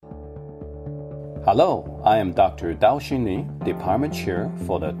Hello, I am Dr. Daoxin Li, Department Chair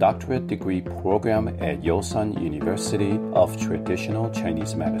for the Doctorate Degree Program at Yosan University of Traditional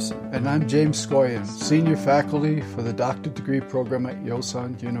Chinese Medicine. And I'm James Scoyan, Senior Faculty for the Doctorate Degree Program at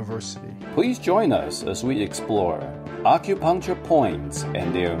Yosan University. Please join us as we explore acupuncture points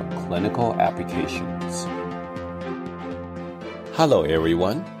and their clinical applications. Hello,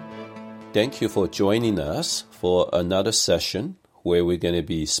 everyone. Thank you for joining us for another session where we're going to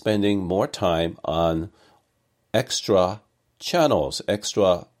be spending more time on extra channels,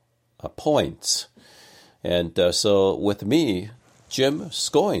 extra points. And so with me, Jim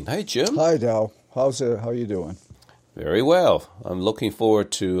Scoing. Hi, Jim. Hi, Dow. How are you doing? Very well. I'm looking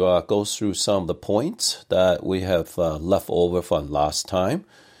forward to go through some of the points that we have left over from last time.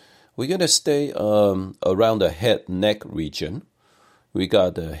 We're going to stay around the head-neck region. We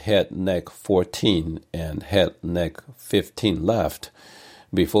got the head, neck 14 and head, neck 15 left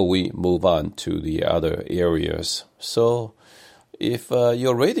before we move on to the other areas. So if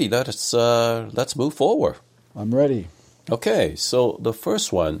you're ready, let's move forward. I'm ready. Okay, so the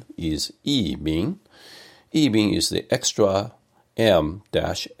first one is Yi Ming. Yi Ming is the extra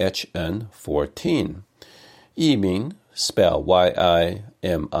M-HN14. Yi Ming, spelled Y-I-M-I-N-G.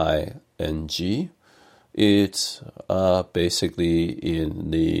 It's basically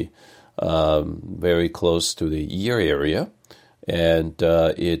in the very close to the ear area, and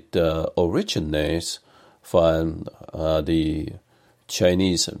it originates from the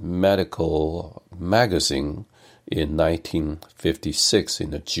Chinese medical magazine in 1956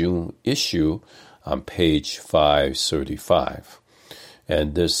 in the June issue on page 535.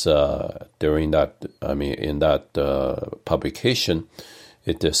 And this in that publication,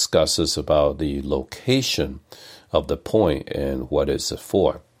 it discusses about the location of the point and what it's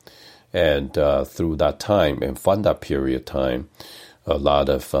for. And through that time, and from that period of time, a lot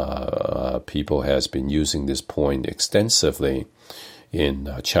of people has been using this point extensively in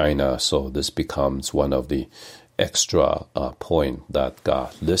China. So this becomes one of the extra point that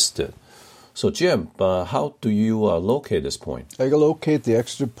got listed. So Jim, how do you locate this point? I can locate the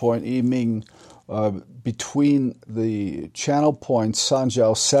extra point, Yi Ming, between the channel point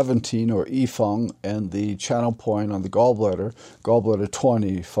Sanjiao 17 or Yifeng and the channel point on the gallbladder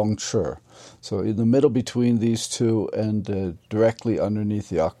 20, Feng Shi. So in the middle between these two and directly underneath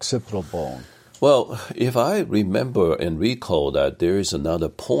the occipital bone. Well, if I remember and recall that there is another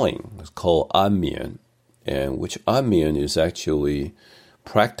point called Anmian, and which Anmian is actually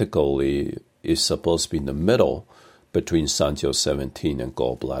practically is supposed to be in the middle between Sanjiao 17 and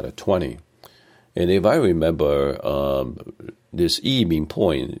gallbladder 20. And if I remember, this Yi Ming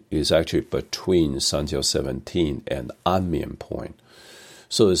point is actually between Sanjiao 17 and Anmian point.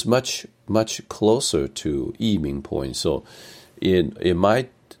 So it's much, much closer to Yi Ming point. So in my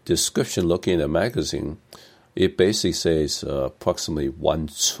description looking at the magazine, it basically says approximately 1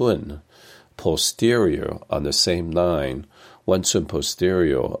 cun posterior on the same line, 1 cun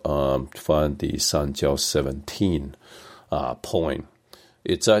posterior from the Sanjiao 17 point.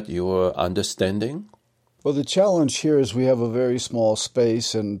 Is that your understanding? Well, the challenge here is we have a very small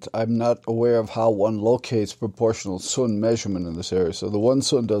space, and I'm not aware of how one locates proportional cun measurement in this area. So the 1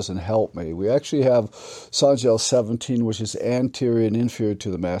 cun doesn't help me. We actually have Sanjiao 17, which is anterior and inferior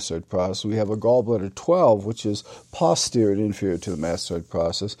to the mastoid process. We have a gallbladder 12, which is posterior and inferior to the mastoid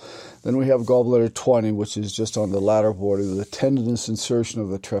process. Then we have gallbladder 20, which is just on the lateral border with a tendinous insertion of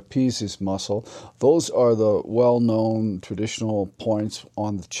the trapezius muscle. Those are the well-known traditional points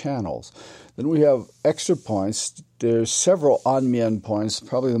on the channels. Then we have extra points. There's several Anmian points.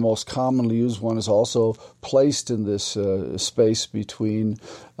 Probably the most commonly used one is also placed in this space between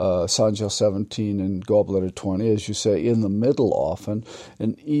Sanjiao 17 and gallbladder 20, as you say, in the middle often.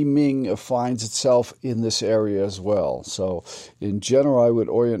 And Yi Ming finds itself in this area as well. So in general, I would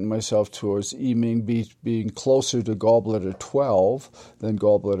orient myself towards Yi Ming being closer to gallbladder 12 than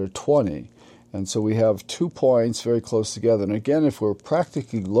gallbladder 20. And so we have 2 points very close together. And again, if we're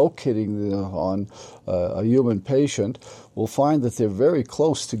practically locating them on a human patient, we'll find that they're very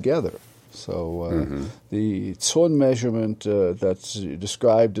close together. So the cun measurement that's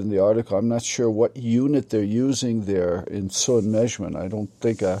described in the article, I'm not sure what unit they're using there in cun measurement. I don't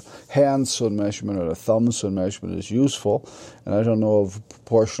think a hand cun measurement or a thumb cun measurement is useful. And I don't know of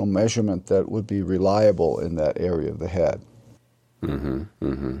proportional measurement that would be reliable in that area of the head.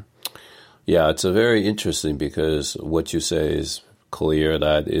 Yeah, it's a very interesting because what you say is clear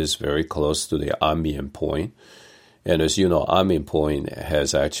that is very close to the Anmian point. And as you know, Anmian point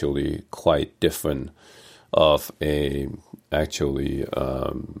has actually quite different of actually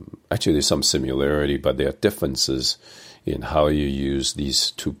some similarity, but there are differences in how you use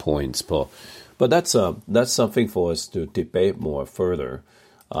these 2 points. But that's something for us to debate more further.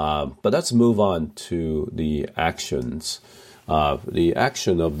 But let's move on to the actions. The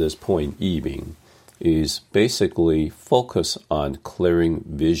action of this point Yiming is basically focus on clearing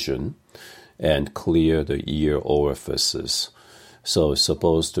vision and clear the ear orifices. So it's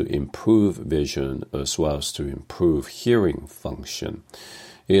supposed to improve vision as well as to improve hearing function.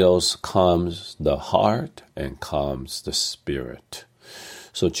 It also calms the heart and calms the spirit.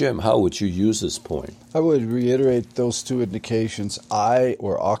 So, Jim, how would you use this point? I would reiterate those 2 indications, eye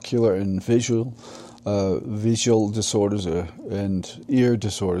or ocular and visual disorders and ear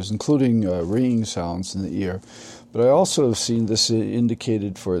disorders, including ringing sounds in the ear. But I also have seen this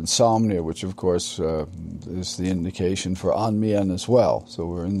indicated for insomnia, which, of course, is the indication for Anmian as well. So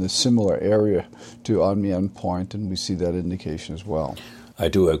we're in the similar area to Anmian point, and we see that indication as well. I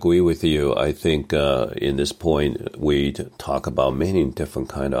do agree with you. I think in this point, we talk about many different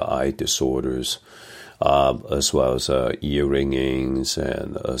kind of eye disorders, as well as ear ringings,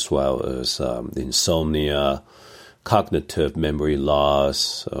 and as well as insomnia, cognitive memory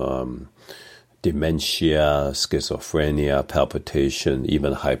loss, dementia, schizophrenia, palpitation,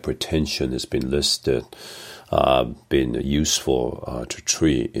 even hypertension has been listed, been useful to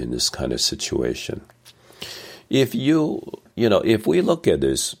treat in this kind of situation. If if we look at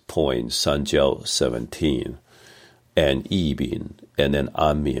this point, Sanjiao 17, and Yibin, and then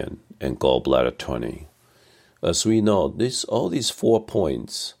Anmian, and gallbladder 20, as we know, all these 4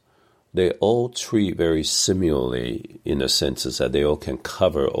 points, they all treat very similarly in the senses that they all can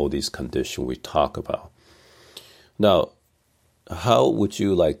cover all these conditions we talk about. Now, how would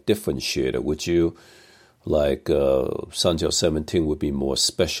you differentiate it? Would you Sanjiao 17 would be more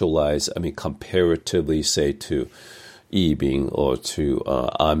specialized, comparatively, say, to Yibing or to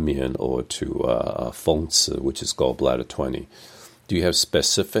Anmian or to Fengzi, which is gallbladder 20? Do you have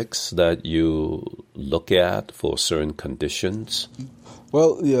specifics that you look at for certain conditions?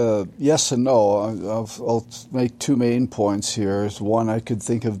 Well, yes and no. I'll make 2 main points here. One, I could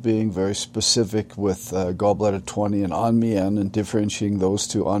think of being very specific with gallbladder 20 and Anmian, and differentiating those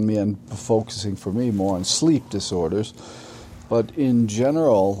 2. Anmian focusing for me more on sleep disorders. But in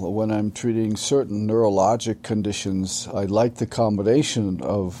general, when I'm treating certain neurologic conditions, I like the combination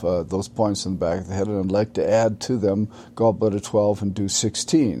of those points in the back of the head, and I'd like to add to them gallbladder 12 and DUCE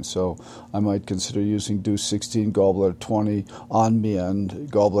 16. So I might consider using DUCE 16, gallbladder 20, Anmian,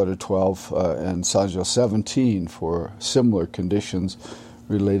 gallbladder 12, and Sanjiao 17 for similar conditions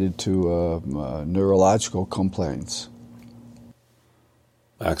related to neurological complaints.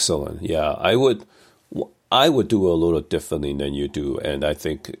 Excellent. Yeah, I would do a little differently than you do, and I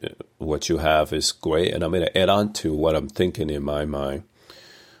think what you have is great. And I'm going to add on to what I'm thinking in my mind.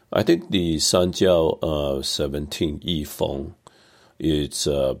 I think the Sanjiao 17 Yifeng is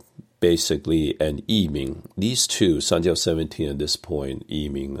basically an Yiming. These 2, Sanjiao 17 at this point,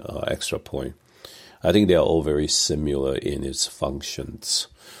 Yiming extra point, I think they are all very similar in its functions.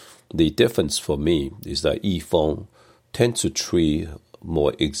 The difference for me is that Yifeng tends to treat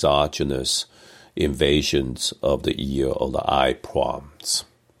more exogenous invasions of the ear or the eye problems.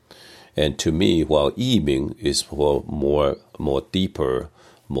 And to me, while Yiming is for more deeper,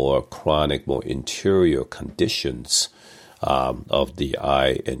 more chronic, more interior conditions of the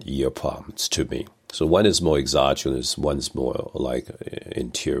eye and ear problems to me. So one is more exogenous, one is more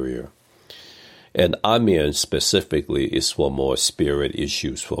interior. And Anmian specifically is for more spirit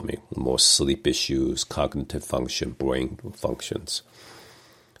issues for me, more sleep issues, cognitive function, brain functions.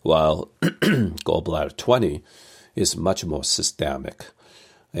 While gallbladder 20 is much more systemic.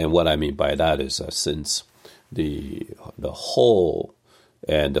 And what I mean by that is since the whole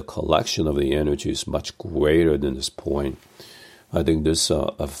and the collection of the energy is much greater than this point, I think this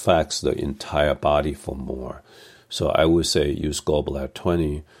affects the entire body for more. So I would say use gallbladder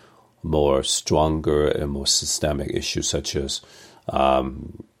 20, more stronger and more systemic issues such as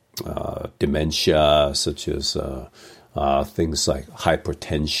dementia, such as things like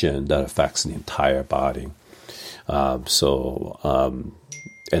hypertension that affects the entire body.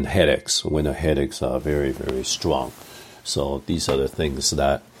 And headaches, when the headaches are very, very strong. So these are the things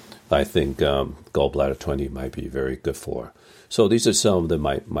that I think gallbladder 20 might be very good for. So these are some of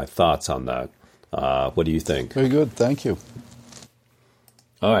my thoughts on that. What do you think? Very good. Thank you.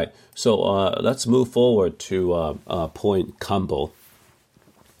 All right. So let's move forward to point combo.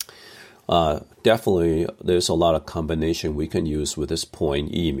 Definitely, there's a lot of combination we can use with this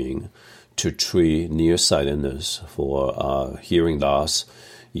point Yiming to treat nearsightedness for hearing loss,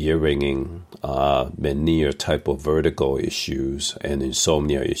 ear ringing, mania type of vertigo issues, and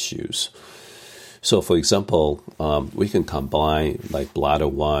insomnia issues. So, for example, we can combine like bladder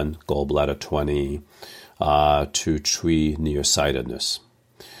 1, gallbladder 20 to treat nearsightedness.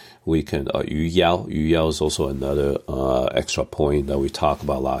 We can, yu yao is also another extra point that we talked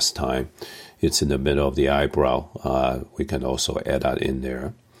about last time. It's in the middle of the eyebrow. We can also add that in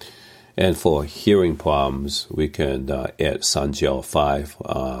there. And for hearing problems, we can add Sanjiao 5,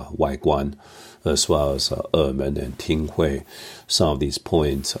 Wai Guan, as well as Emen and Ting Hui, some of these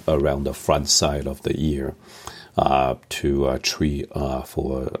points around the front side of the ear to treat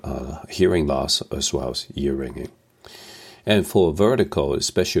for hearing loss as well as ear ringing. And for vertigo,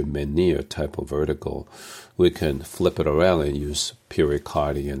 especially Meniere type of vertigo, we can flip it around and use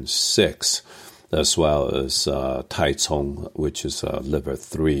pericardium 6, as well as Tai Cong, which is liver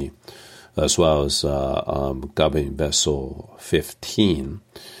 3, as well as governing vessel 15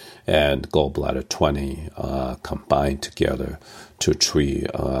 and gallbladder 20 combined together to treat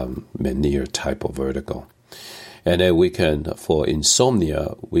Meniere type of vertigo. And then we can, for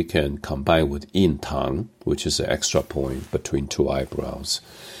insomnia, we can combine with Yin Tang, which is an extra point between two eyebrows,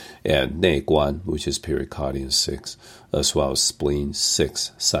 and Nei Guan, which is pericardium 6, as well as spleen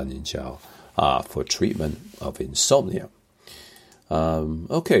 6, San Yin Jiao, for treatment of insomnia.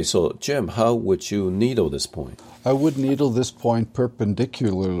 Okay, so Jim, how would you needle this point? I would needle this point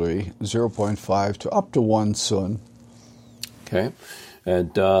perpendicularly, 0.5 to up to 1 sun. Okay,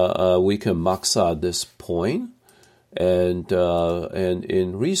 and we can maxa this point. And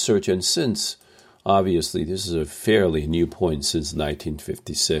in research, and since obviously this is a fairly new point since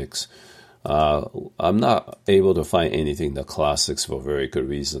 1956, I'm not able to find anything in the classics for a very good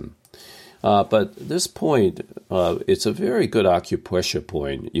reason. But this point, it's a very good acupressure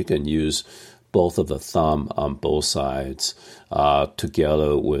point. You can use both of the thumb on both sides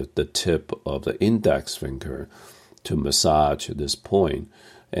together with the tip of the index finger to massage this point.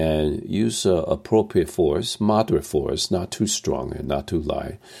 And use appropriate force, moderate force, not too strong and not too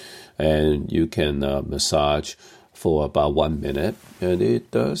light. And you can massage for about 1 minute. And it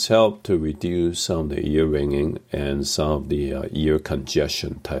does help to reduce some of the ear ringing and some of the ear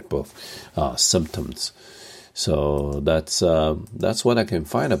congestion type of symptoms. So that's what I can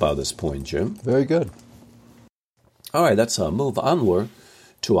find about this point, Jim. Very good. All right, let's move onward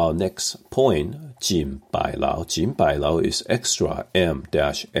to our next point, Jin Bai Lao. Jin Bai Lao is extra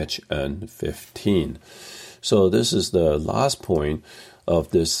M-HN15. So this is the last point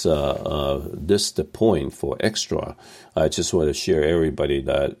of this the point for extra. I just want to share everybody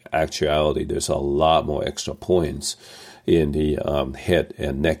that actuality there's a lot more extra points in the head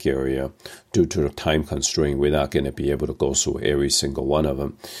and neck area. Due to the time constraint, we're not going to be able to go through every single one of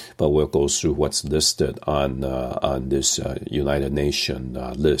them, but we'll go through what's listed on this United Nations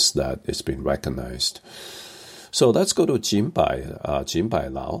list that is being recognized. So let's go to Jin Bai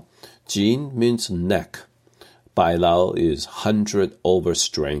Lao. Jin means neck. Bai Lao is 100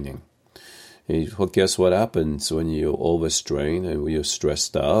 overstraining. Well, guess what happens when you overstrain and when you're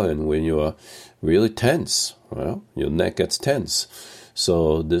stressed out and when you're really tense? Well, your neck gets tense.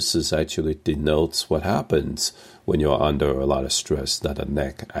 So this is actually denotes what happens when you're under a lot of stress, that the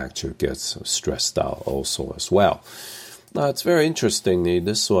neck actually gets stressed out also as well. Now, it's very interesting.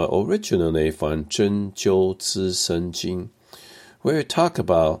 This was originally from Zhen Jiu Zi Sen Jing, where we talk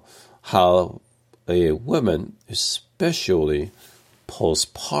about how a woman, especially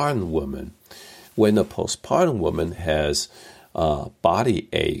postpartum woman, when a postpartum woman has body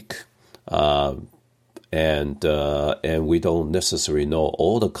ache, and we don't necessarily know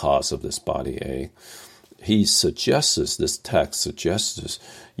all the cause of this body ache, this text suggests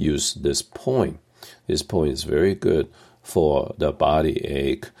use this point. This point is very good for the body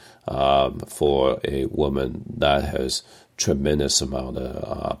ache for a woman that has tremendous amount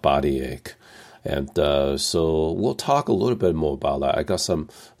of body ache. And so we'll talk a little bit more about that. I got some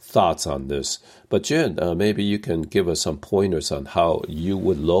thoughts on this. But Jen, maybe you can give us some pointers on how you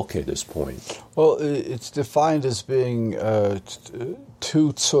would locate this point. Well, it's defined as being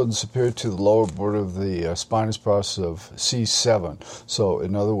 2 tsun superior to the lower border of the spinous process of C7. So,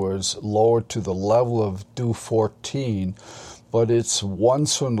 in other words, lower to the level of Du 14, but it's 1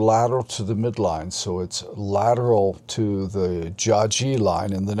 tsun lateral to the midline. So it's lateral to the jiaji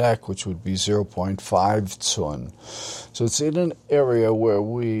line in the neck, which would be 0.5 tsun. So it's in an area where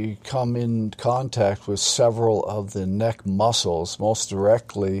we come in contact with several of the neck muscles, most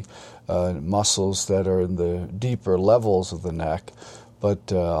directly muscles that are in the deeper levels of the neck.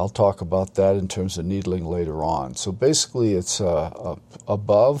 But I'll talk about that in terms of needling later on. So basically it's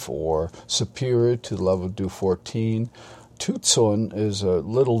above or superior to the level of Du 14. 2 tsun is a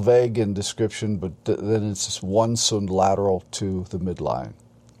little vague in description, but then it's just 1 tsun lateral to the midline.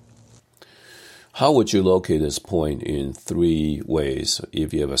 How would you locate this point in 3 ways?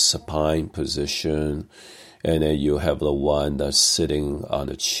 If you have a supine position, and then you have the one that's sitting on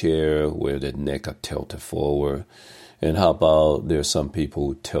a chair where the neck are tilted forward. And how about there's some people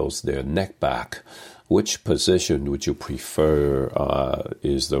who tilt their neck back? Which position would you prefer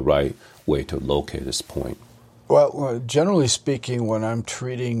is the right way to locate this point? Well, generally speaking, when I'm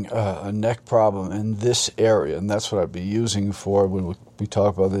treating a neck problem in this area, and that's what I'd be using for when we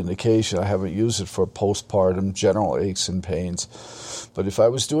talk about the indication, I haven't used it for postpartum general aches and pains. But if I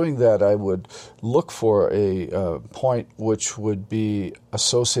was doing that, I would look for a point which would be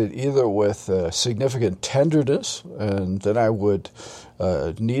associated either with significant tenderness, and then I would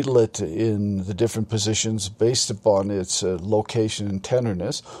needle it in the different positions based upon its location and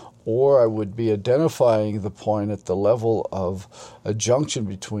tenderness, or I would be identifying the point at the level of a junction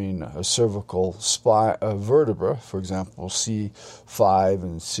between a cervical spine, vertebra, for example, C5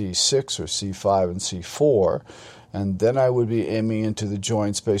 and C6 or C5 and C4, and then I would be aiming into the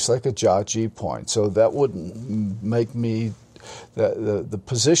joint space like a Jia-Ji point. So that would make me, the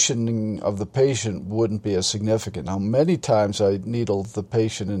positioning of the patient wouldn't be as significant. Now, many times I needle the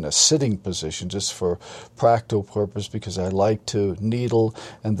patient in a sitting position just for practical purpose because I like to needle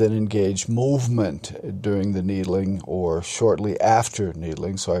and then engage movement during the needling or shortly after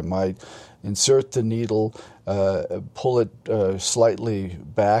needling. So I might insert the needle, pull it slightly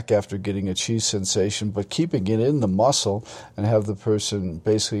back after getting a chi sensation, but keeping it in the muscle and have the person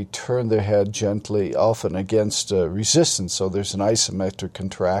basically turn their head gently, often against resistance, so there's an isometric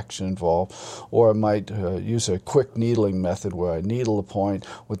contraction involved. Or I might use a quick needling method where I needle a point,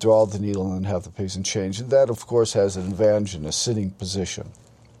 withdraw the needle, and then have the patient change. And that, of course, has an advantage in a sitting position.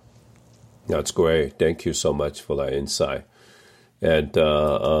 That's great. Thank you so much for that insight. And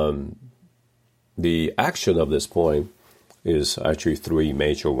the action of this point is actually 3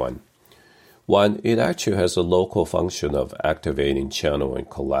 major ones. One, it actually has a local function of activating channel and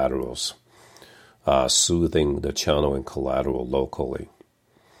collaterals, soothing the channel and collateral locally.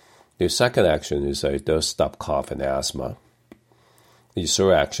 The second action is that it does stop cough and asthma. The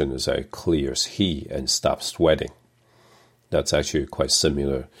third action is that it clears heat and stops sweating. That's actually quite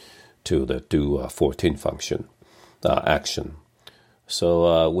similar to the do 14 function action.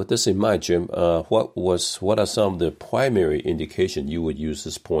 So with this in mind, Jim, what are some of the primary indications you would use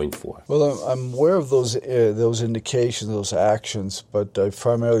this point for? Well, I'm aware of those indications, those actions, but I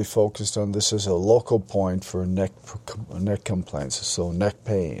primarily focused on this as a local point for neck complaints, so neck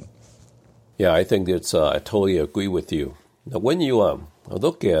pain. Yeah, I think it's. I totally agree with you. Now, when you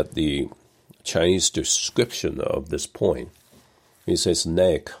look at the Chinese description of this point, it says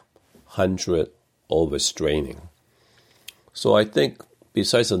neck 100 overstraining. So I think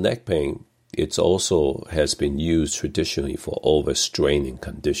besides the neck pain, it also has been used traditionally for overstraining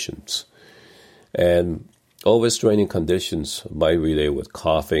conditions. And overstraining conditions might relate with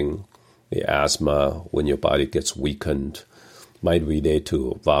coughing, the asthma, when your body gets weakened, might relate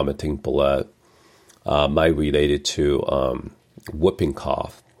to vomiting blood, might relate to whooping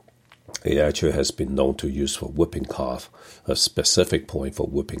cough. It actually has been known to use for whooping cough, a specific point for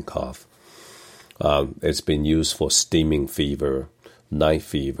whooping cough. It's been used for steaming fever, night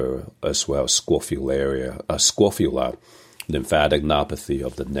fever, as well as scrofula, lymphatic neuropathy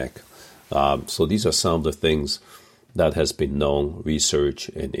of the neck. So these are some of the things that has been known, researched,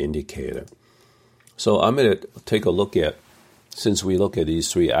 and indicated. So I'm going to take a look at, since we look at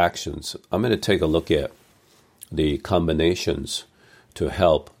these 3 actions, I'm going to take a look at the combinations to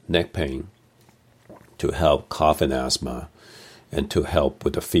help neck pain, to help cough and asthma, and to help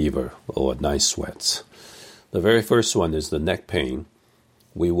with the fever or night sweats. The very first one is the neck pain.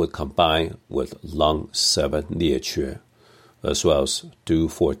 We would combine with lung 7 liechue, as well as do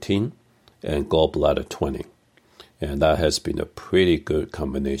 14 and gallbladder 20. And that has been a pretty good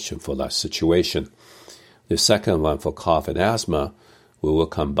combination for that situation. The second one for cough and asthma, we will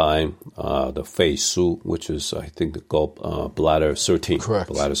combine the Fei Su, which is, I think, the gallbladder 13. Correct.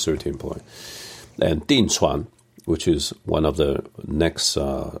 Bladder 13 point. And Din Chuan, which is one of the next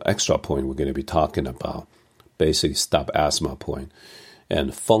extra point we're going to be talking about, basically stop asthma point.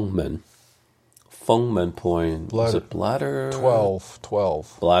 And Fengmen point, is it bladder? 12.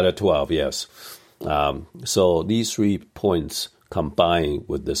 Bladder 12, yes. So these 3 points combined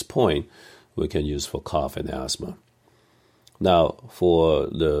with this point, we can use for cough and asthma. Now, for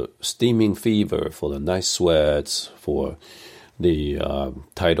the steaming fever, for the night sweats, for the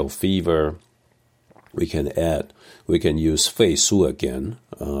tidal fever, we can use Fei Su again,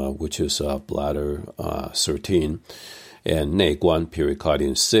 which is bladder 13, and Nei Guan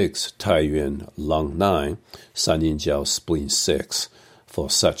pericardium 6, Tai Yuan lung 9, San Yin Jiao spleen 6 for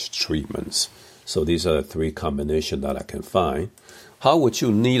such treatments. So these are the three combinations that I can find. How would you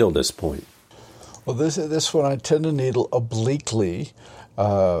needle this point? Well, this one I tend to needle obliquely,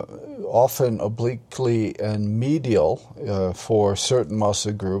 often obliquely and medial for certain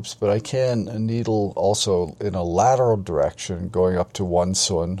muscle groups, but I can needle also in a lateral direction, going up to 1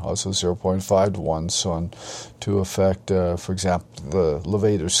 sun, also 0.5 to 1 sun, to affect, for example, the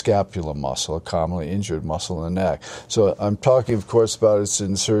levator scapula muscle, a commonly injured muscle in the neck. So I'm talking, of course, about its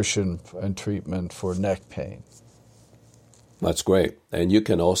insertion and treatment for neck pain. That's great. And you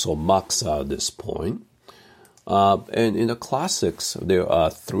can also massage this point. And in the classics, there are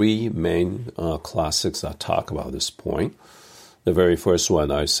three main classics that talk about this point. The very first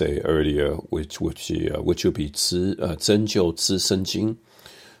one I say earlier, which would be 针灸资生经,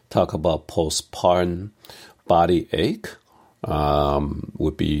 talk about postpartum body ache,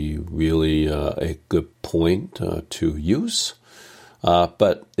 would be really a good point to use.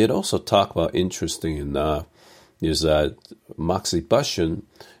 But it also talk about, interesting enough, is that moxibustion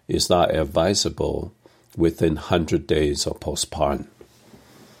is not advisable within 100 days of postpartum.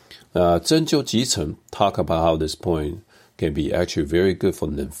 针灸集成 talk about how this point can be actually very good for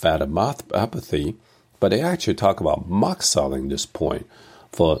lymphadenopathy, but they actually talk about massaging this point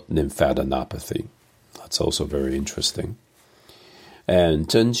for lymphadenopathy. That's also very interesting. And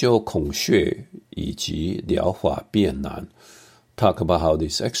针灸孔穴以及疗法变难 talk about how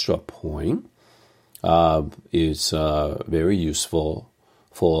this extra point is very useful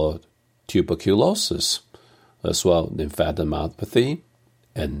for tuberculosis, as well lymphadenopathy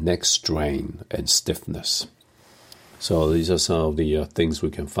and neck strain and stiffness. So these are some of the things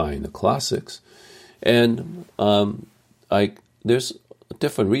we can find in the classics. And there's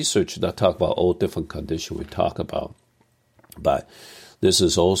different research that talk about all different conditions we talk about. But this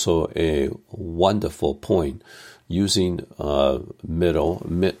is also a wonderful point, using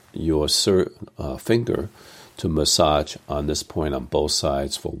your finger to massage on this point on both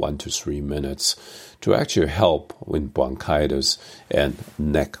sides for 1 to 3 minutes to actually help with bronchitis and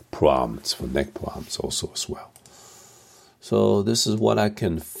neck problems, for neck problems also as well. So this is what I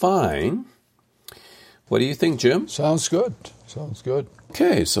can find. What do you think, Jim? Sounds good. Sounds good.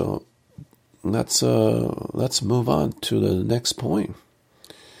 Okay, so let's move on to the next point.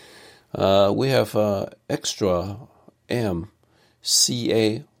 We have extra M,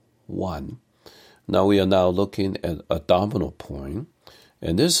 CA1. Now we are now looking at abdominal point,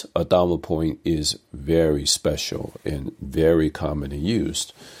 and this abdominal point is very special and very commonly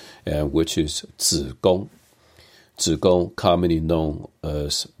used, and which is 子宫. 子宫, commonly known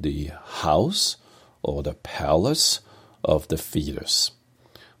as the house or the palace of the fetus,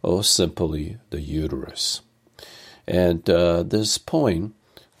 or simply the uterus. And this point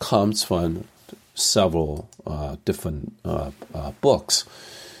comes from several different books.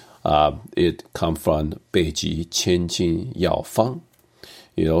 It comes from 北极千金药方.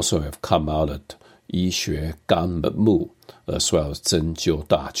 It also have come out at 医学纲目, as well as 针灸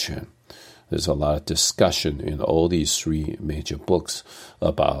大全. There's a lot of discussion in all these three major books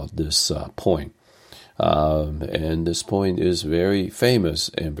about this point. And this point is very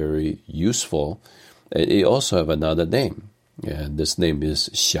famous and very useful. It also have another name, and this name is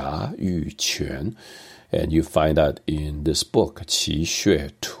侠玉泉. And you find that in this book, 奇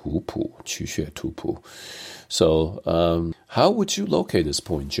穴图谱. So how would you locate this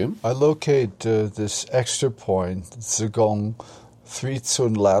point, Jim? I locate this extra point, 子宫, 3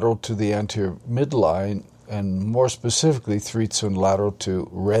 sun lateral to the anterior midline, and more specifically 3 sun lateral to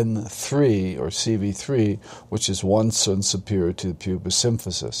Ren 3 or CV3, which is 1 sun superior to the pubis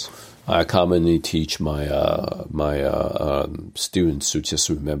symphysis. I commonly teach my students to just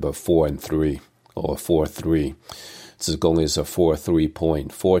remember 4 and 3, or 4-3. 子宫 is a 4-3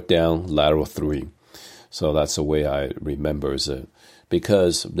 point, 4 down, lateral 3. So that's the way I remember it.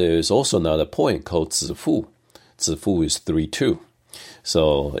 Because there's also another point called 子腹. 子腹 is 3-2.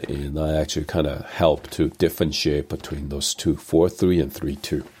 So I actually kind of help to differentiate between those two, 4-3 and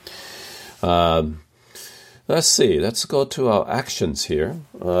 3-2. Let's see. Let's go to our actions here.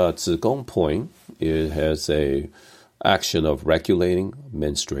 子宫 point, it has a action of regulating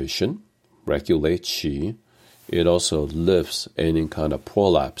menstruation, regulate qi. It also lifts any kind of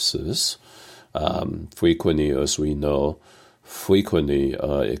prolapses. Frequently, as we know,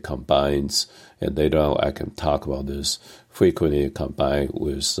 it combines, and later on I can talk about this, frequently combined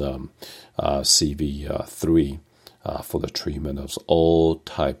with CV3 for the treatment of all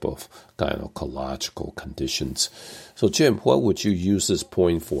type of gynecological conditions. So, Jim, what would you use this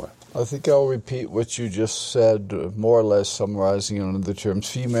point for? I think I'll repeat what you just said, more or less summarizing it under the terms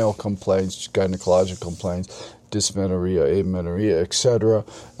female complaints, gynecological complaints. dysmenorrhea, amenorrhea, etc.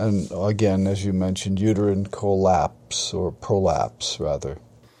 And again, as you mentioned, uterine collapse or prolapse, rather.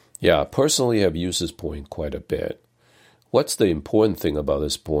 Yeah, personally, I've used this point quite a bit. What's the important thing about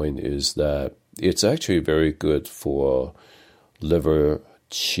this point is that it's actually very good for liver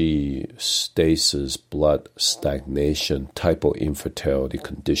qi stasis, blood stagnation type of infertility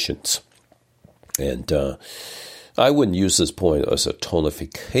conditions. And I wouldn't use this point as a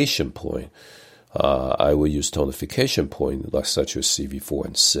tonification point. I would use tonification point like such as CV4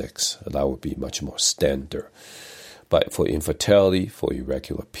 and 6. That would be much more standard. But for infertility, for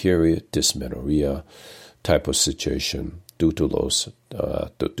irregular period, dysmenorrhea type of situation, due to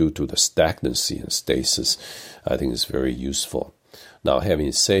the stagnancy and stasis, I think it's very useful. Now,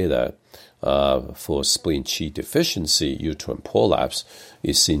 having said that, for spleen qi deficiency, uterine prolapse,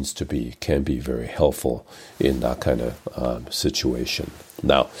 it seems to can be very helpful in that kind of situation.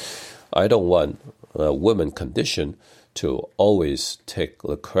 Now, I don't want women condition to always take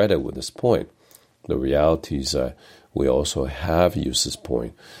the credit with this point. The reality is that we also have used this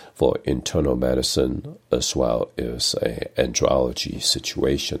point for internal medicine as well as andrology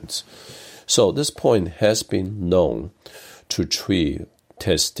situations. So this point has been known to treat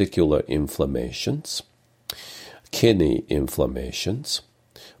testicular inflammations, kidney inflammations,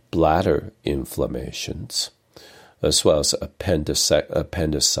 bladder inflammations, as well as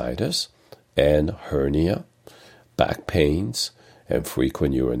appendicitis and hernia, back pains, and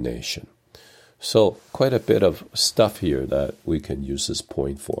frequent urination. So quite a bit of stuff here that we can use this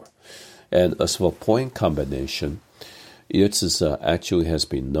point for. And as for point combination, it is actually has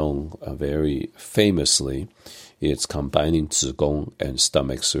been known very famously. It's combining 子宫 and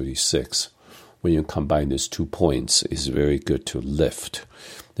stomach 36. When you combine these 2 points, it's very good to lift.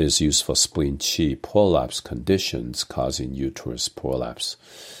 This is used for spleen qi prolapse conditions causing uterus prolapse.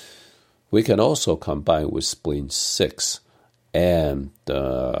 We can also combine with spleen 6 and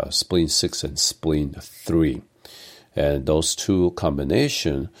spleen 6 and spleen 3. And those 3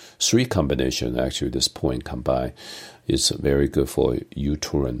 combination, actually this point combined, is very good for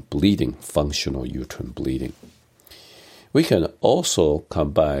uterine bleeding, functional uterine bleeding. We can also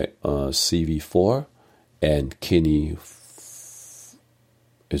combine CV4 and kidney.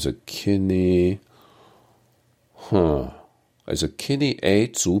 Is a kidney A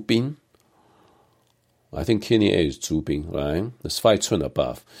足冰? I think kidney A is 足冰, right? It's 5 寸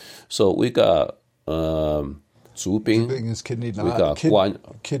above. So we got 足冰. 足冰 is kidney 9. We got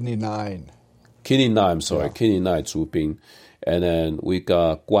kidney 9. Kidney 9, sorry. Yeah. Kidney 9 足冰. And then we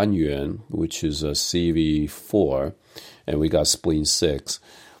got 关元, which is a CV4. And we got spleen 6.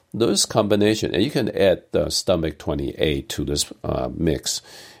 Those combination, and you can add the stomach 28 to this mix.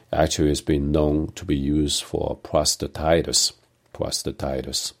 Actually, it's been known to be used for prostatitis.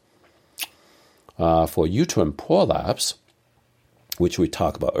 For uterine prolapse, which we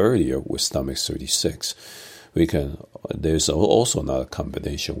talked about earlier with stomach 36, there's also another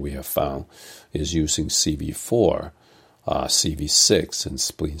combination we have found is using CV4, CV6 and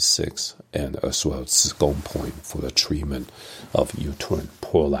spleen 6, and as well as 子宫 point for the treatment of uterine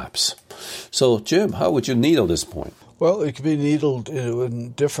prolapse. So, Jim, how would you needle this point? Well, it can be needled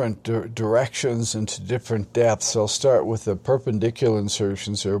in different directions and to different depths. I'll start with the perpendicular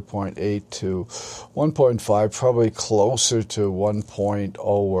insertion, 0.8 to 1.5, probably closer to 1.0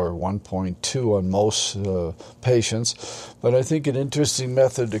 or 1.2 on most patients. But I think an interesting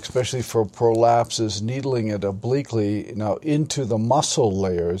method, especially for prolapse, is needling it obliquely now into the muscle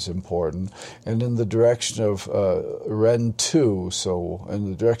layer is important, and in the direction of Ren 2, so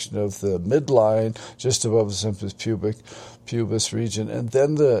in the direction of the midline, just above the symphysis pubis region. And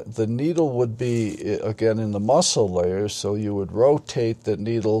then the needle would be, again, in the muscle layer, so you would rotate the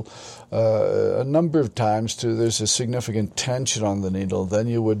needle a number of times till there's a significant tension on the needle. Then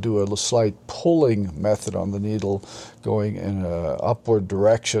you would do a slight pulling method on the needle going in an upward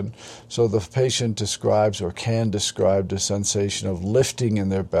direction. So the patient describes or can describe the sensation of lifting in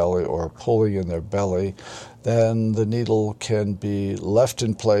their belly or pulling in their belly. Then the needle can be left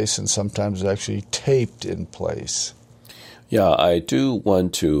in place and sometimes actually taped in place. Yeah, I do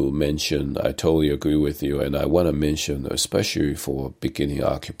want to mention, I totally agree with you, and I want to mention, especially for beginning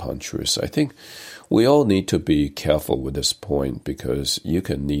acupuncturists, I think we all need to be careful with this point because you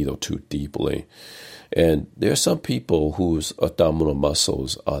can needle too deeply. And there are some people whose abdominal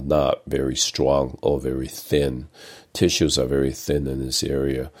muscles are not very strong or very thin. Tissues are very thin in this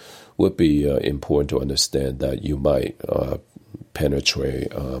area. Would be important to understand that you might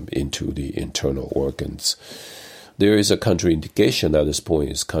penetrate into the internal organs. There is a contraindication at this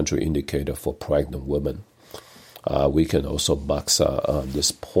point. Is contraindicated for pregnant women. We can also maxa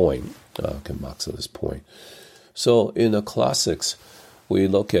this point. So in the classics, we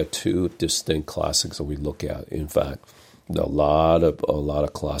look at two distinct classics that we look at. In fact, a lot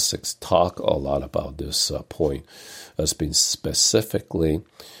of classics talk a lot about this point as being specifically,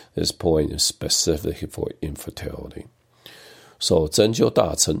 this point is specifically for infertility. So 针灸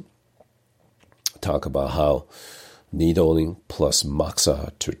大成 talk about how needling plus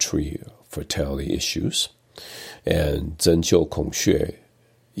massage to treat fertility issues, and 针灸孔穴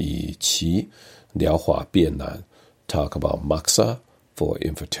以及疗法变难 talk about massage for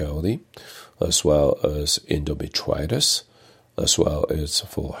infertility, as well as endometritis, as well as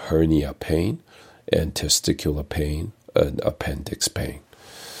for hernia pain and testicular pain and appendix pain.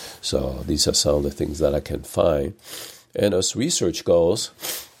 So these are some of the things that I can find. And as research goes,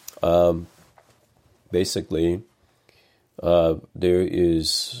 basically, there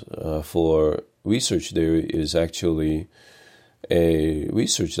is, for research, there is actually a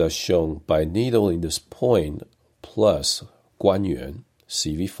research that's shown by needling this point plus guanyuan,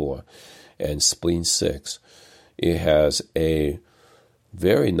 CV4, and spleen 6, it has a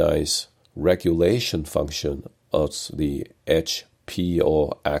very nice regulation function of the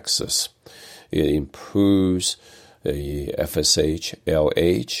HPO axis. It improves the FSH,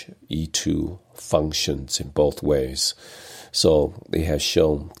 LH, E2 functions in both ways. So it has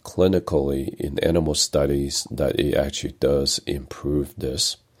shown clinically in animal studies that it actually does improve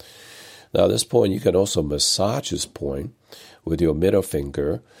this. Now, this point, you can also massage this point with your middle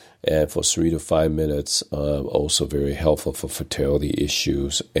finger, and for 3 to 5 minutes, also very helpful for fertility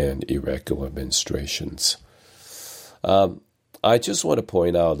issues and irregular menstruations. I just want to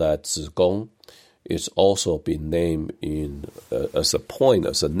point out that Zigong is also been named in as a point,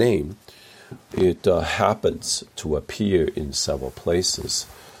 as a name. It happens to appear in several places.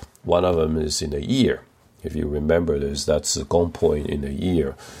 One of them is in the ear. If you remember, there's that Zigong point in the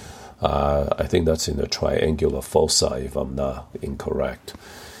ear. I think that's in the triangular fossa, if I'm not incorrect.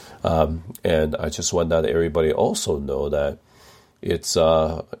 And I just want that everybody also know that it's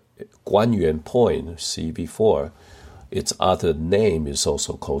Guanyuan point, CV4. Its other name is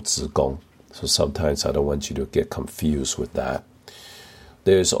also called Zigong. So sometimes I don't want you to get confused with that.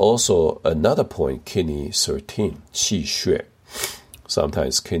 There's also another point, kidney 13, qi xue.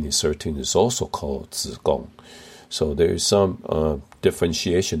 Sometimes kidney 13 is also called Zigong. So there is some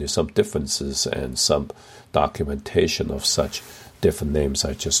differentiation, there's some differences and some documentation of such different names.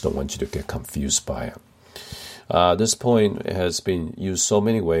 I just don't want you to get confused by it. This point has been used so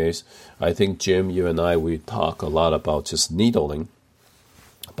many ways. I think, Jim, you and I, we talk a lot about just needling,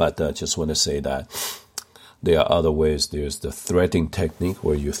 but I just want to say that there are other ways. There's the threading technique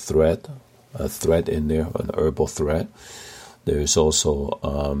where you thread a thread in there, an herbal thread. There's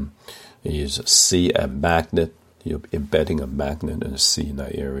also see a magnet. You're embedding a magnet in a C in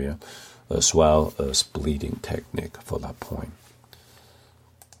that area, as well as bleeding technique for that point.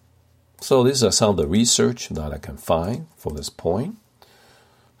 So these are some of the research that I can find for this point.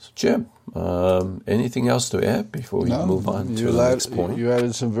 So Jim, anything else to add before we move on to the next point? You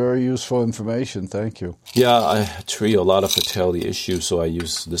added some very useful information. Thank you. Yeah, I treat a lot of fertility issues, so I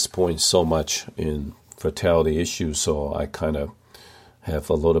use this point so much in fertility issues, so I kind of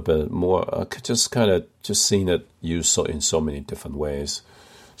have a little bit more, just seen it used in so many different ways.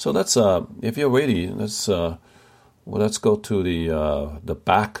 So let's, if you're ready, let's go to the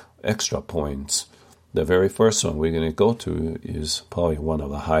back extra points. The very first one we're going to go to is probably one of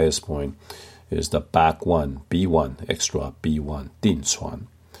the highest point, is the back one, B1, extra B1, 定传.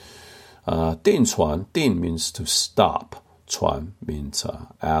 定传, 定 means to stop, 传 means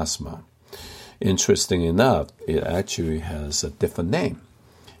asthma. Interesting enough, it actually has a different name,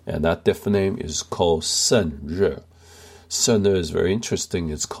 and that different name is called 肾热. 肾热is very interesting.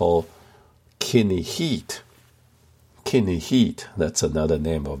 It's called kidney heat. Kidney heat, that's another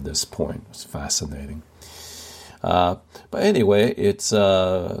name of this point. It's fascinating. But anyway, it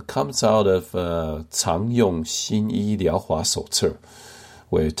comes out of 常用新医疗法手册,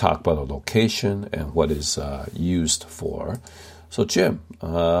 where you talk about the location and what is used for. So Jim,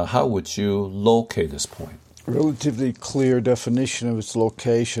 how would you locate this point? Relatively clear definition of its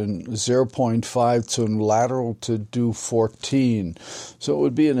location, 0.5 to lateral to do 14. So it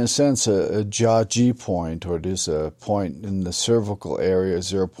would be, in a sense, a Jia-Ji point, or it is a point in the cervical area,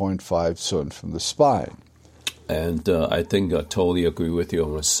 0.5 sun from the spine. And I think I totally agree with you. I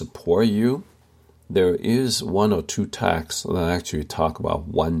want to support you. There is one or two texts that actually talk about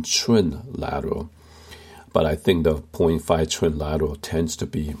 1 chun lateral. But I think the 0.5 chun lateral tends to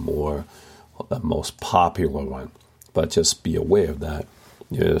be more the most popular one. But just be aware of that.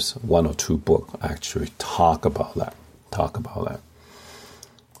 There's one or two books actually talk about that.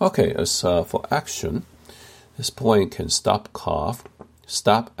 Okay, as for action, This point can stop cough,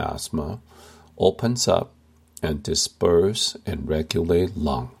 stop asthma, opens up, and disperse and regulate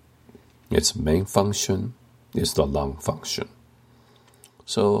lung. Its main function is the lung function.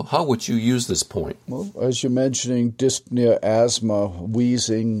 So how would you use this point? Well, as you're mentioning, dyspnea, asthma,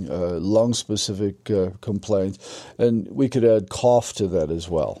 wheezing, lung-specific complaints, and we could add cough to that as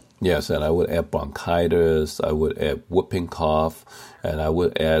well. Yes, and I would add bronchitis, I would add whooping cough, and I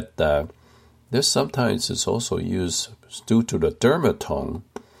would add this sometimes is also used due to the dermatome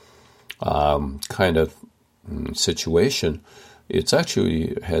kind of situation. It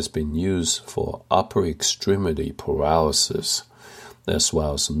actually has been used for upper extremity paralysis, as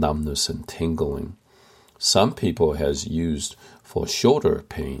well as numbness and tingling. Some people has used for shoulder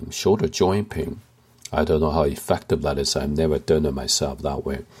pain, shoulder joint pain. I don't know how effective that is. I've never done it myself that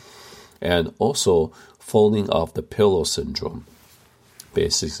way. And also falling off the pillow syndrome,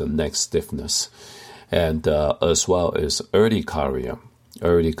 basically neck stiffness, and as well as urticaria.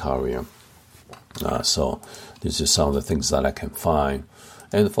 So this is some of the things that I can find.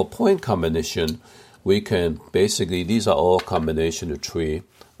 And for point combination, we can basically, these are all combination of treat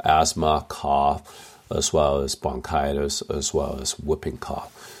asthma, cough, as well as bronchitis, as well as whooping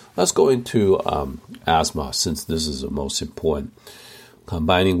cough. Let's go into asthma, since this is the most important.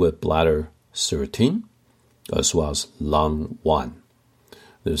 Combining with bladder 13, as well as lung 1.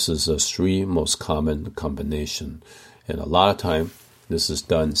 This is the three most common combination. And a lot of time, this is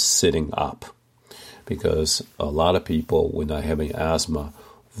done sitting up. Because a lot of people, when they're having asthma,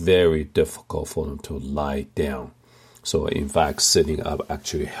 very difficult for them to lie down. So in fact, sitting up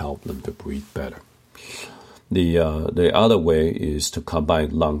actually helps them to breathe better. The other way is to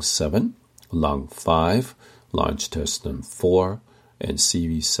combine lung 7, lung 5, large intestine 4, and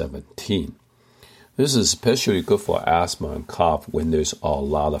CV17. This is especially good for asthma and cough when there's a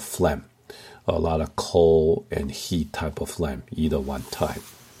lot of phlegm, a lot of cold and heat type of phlegm, either one type.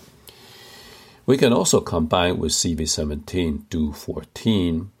 We can also combine with CV17, do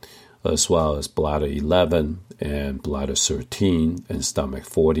 14, as well as bladder 11 and bladder 13 and stomach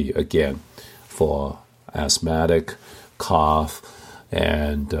 40, again, for asthmatic, cough,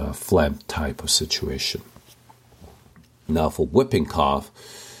 and phlegm type of situation. Now for whooping cough,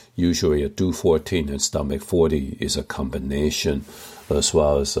 usually a do 14 and stomach 40 is a combination, as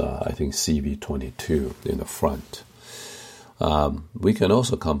well as I think CV22 in the front. We can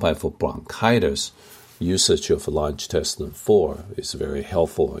also combine for bronchitis. Usage of large intestine 4 is very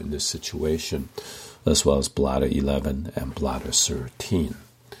helpful in this situation, as well as bladder 11 and bladder 13.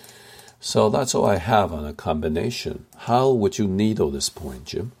 So that's all I have on a combination. How would you needle this point,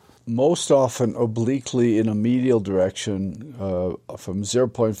 Jim? Most often obliquely in a medial direction from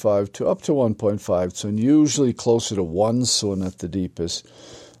 0.5 to up to 1.5, so usually closer to 1 sun at the deepest.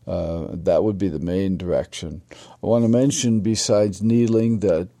 That would be the main direction. I want to mention, besides needling,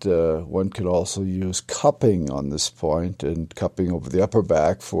 that one could also use cupping on this point, and cupping over the upper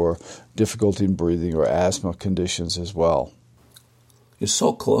back for difficulty in breathing or asthma conditions as well. It's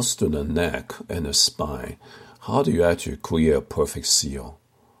so close to the neck and the spine. How do you actually create a perfect seal?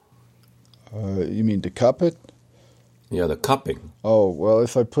 You mean to cup it? Yeah, the cupping. Oh, well,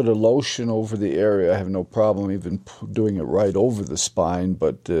 if I put a lotion over the area, I have no problem even doing it right over the spine,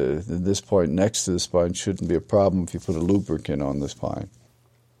 but at this point next to the spine shouldn't be a problem if you put a lubricant on the spine.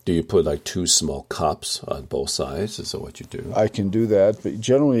 Do you put like 2 small cups on both sides? Is that what you do? I can do that, but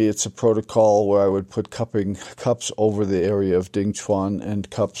generally it's a protocol where I would put cups over the area of Ding Chuan and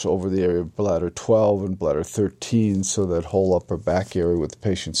cups over the area of bladder 12 and bladder 13, so that whole upper back area with the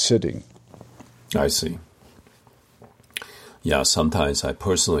patient sitting. I see. Yeah, sometimes I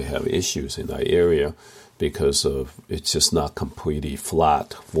personally have issues in that area because of it's just not completely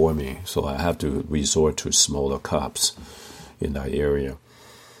flat for me. So I have to resort to smaller cups in that area.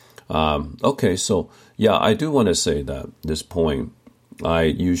 Okay, so yeah, I do want to say that this point, I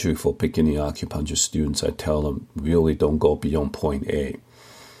usually for beginning acupuncture students, I tell them really don't go beyond point A.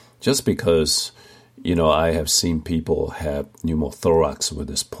 Just because, you know, I have seen people have pneumothorax with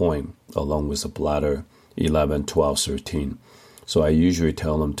this point along with the bladder 11, 12, 13. So I usually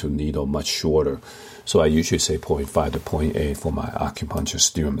tell them to needle much shorter. So I usually say 0.5 to 0.8 for my acupuncture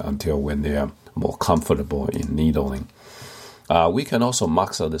student until when they are more comfortable in needling. We can also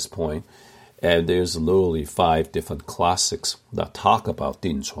max at this point, and there's literally 5 different classics that talk about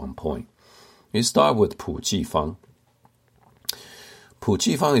Ding Chuan point. We start with Pu Ji Fang. Pu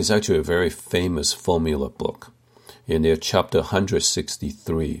Ji Fang is actually a very famous formula book. In their chapter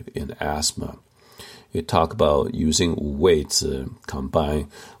 163 in asthma, it talk about using Wu Wei Zi combined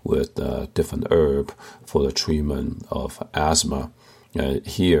with different herb for the treatment of asthma,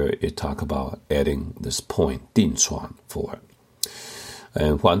 Here it talk about adding this point 定床 for it.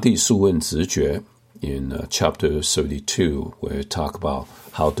 And 皇帝素问直觉 in chapter 32, where it talk about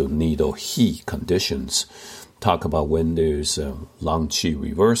how to needle heat conditions, talk about when there's a Lang Qi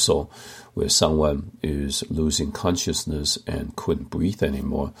reversal, where someone is losing consciousness and couldn't breathe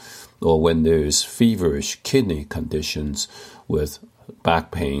anymore, or when there's feverish kidney conditions with back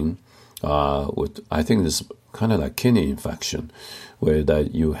pain, with I think this kind of like kidney infection, where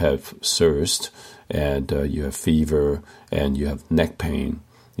that you have thirst and you have fever and you have neck pain.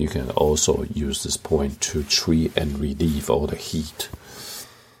 You can also use this point to treat and relieve all the heat.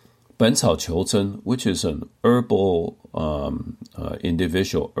 本草求真, which is an herbal,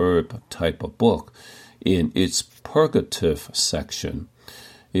 individual herb type of book, in its purgative section,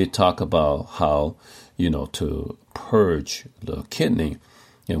 it talk about how, to purge the kidney,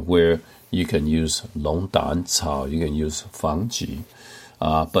 and where you can use 龙胆草, you can use 防己,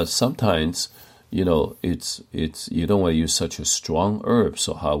 but sometimes, it's you don't want to use such a strong herb,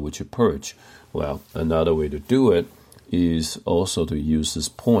 so how would you purge? Well, another way to do it is also to use this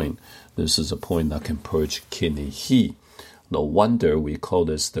point. This is a point that can purge kidney heat. No wonder we call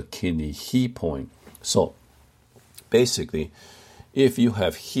this the kidney heat point. So, basically, if you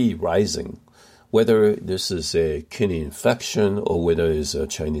have heat rising, whether this is a kidney infection or whether it's a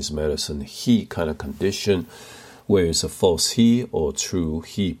Chinese medicine heat kind of condition, where it's a false heat or true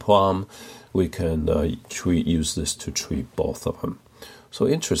heat problem, we can use this to treat both of them. So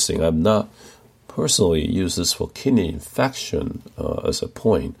interesting. I've not personally used this for kidney infection as a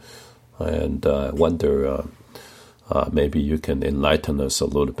point, and I wonder maybe you can enlighten us a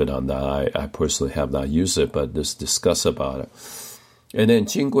little bit on that. I personally have not used it, but let's discuss about it. And then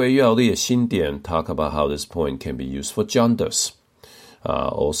金匮要力心典 talk about how this point can be used for jaundice,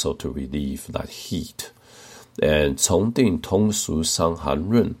 also to relieve that heat. And 重定通俗伤寒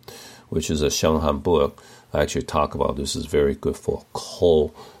论, which is a Shanghan book, I actually talk about this is very good for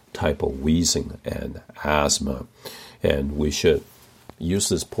cold type of wheezing and asthma. And we should use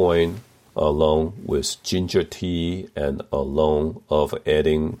this point along with ginger tea and along of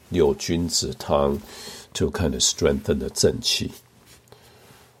adding 六君子汤 to kind of strengthen the 正气.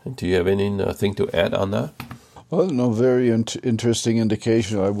 Do you have anything to add on that? Well, no, very interesting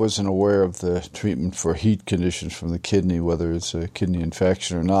indication. I wasn't aware of the treatment for heat conditions from the kidney, whether it's a kidney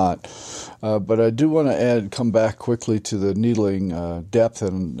infection or not. But I do want to come back quickly to the needling depth,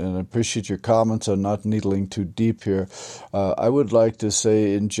 and I appreciate your comments on not needling too deep here. I would like to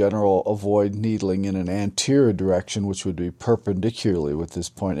say, in general, avoid needling in an anterior direction, which would be perpendicularly with this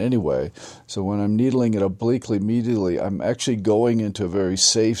point anyway. So when I'm needling it obliquely, medially, I'm actually going into a very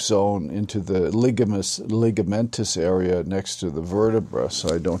safe zone, into the ligamentous area next to the vertebra,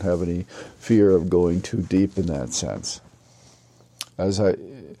 so I don't have any fear of going too deep in that sense.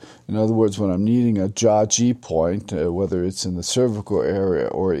 In other words, when I'm needing a Jia-Ji point, whether it's in the cervical area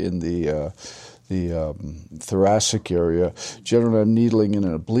or in the thoracic area, generally I'm needling in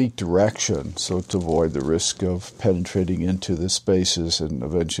an oblique direction, so to avoid the risk of penetrating into the spaces and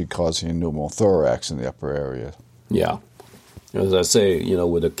eventually causing a pneumothorax in the upper area. Yeah. As I say,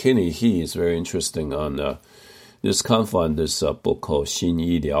 with the kidney heat, it's very interesting on this come from this book called 新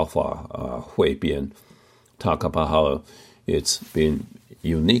医疗法汇编, talk about how it's been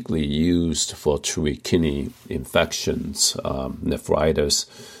uniquely used for treat kidney infections, nephritis,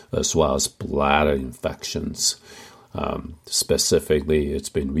 as well as bladder infections. Specifically, it's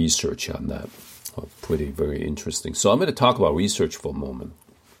been research on that. Very interesting. So I'm going to talk about research for a moment.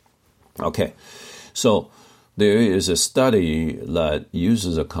 Okay, so there is a study that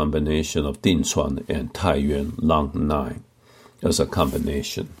uses a combination of 定床 and 太原 Lung 9 as a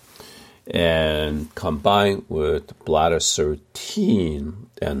combination, and combined with bladder 13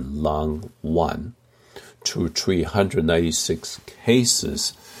 and lung 1 to treat 196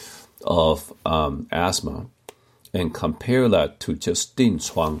 cases of asthma, and compare that to just 定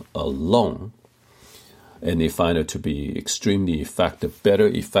床 alone. And they find it to be extremely effective, better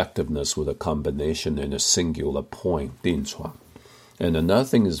effectiveness with a combination and a singular point, 定床. And another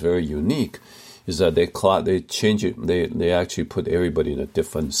thing is very unique is that they change it, they actually put everybody in a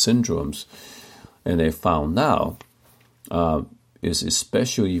different syndromes, and they found out is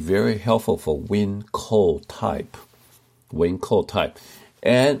especially very helpful for wind cold type.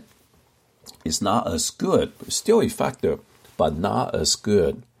 And it's not as good, still effective, but not as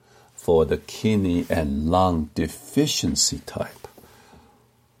good for the kidney and lung deficiency type.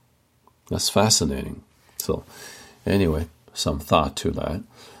 That's fascinating. So anyway, some thought to that.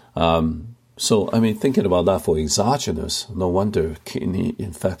 Thinking about that for exogenous, no wonder kidney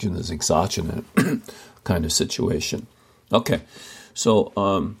infection is exogenous kind of situation. Okay, So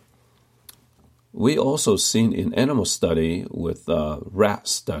we also seen in animal study with rat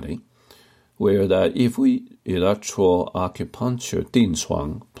study where that if we electro acupuncture 定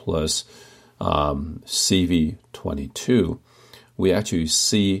床 plus CV22, we actually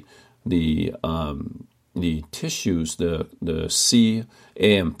see the tissues, the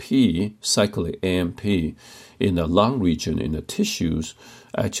CAMP, cyclic AMP, in the lung region, in the tissues,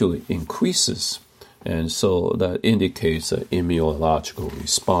 actually increases. And so that indicates an immunological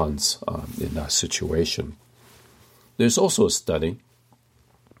response in that situation. There's also a study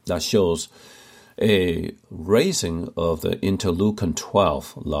that shows a raising of the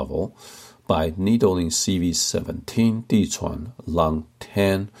interleukin-12 level by needling CV17, 地床, lung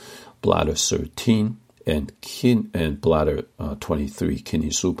 10, bladder 13, and bladder 23, kidney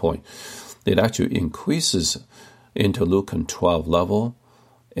 2 point. It actually increases interleukin-12 level,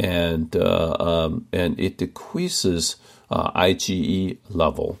 and it decreases IgE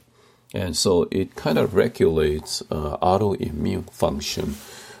level. And so it kind of regulates autoimmune function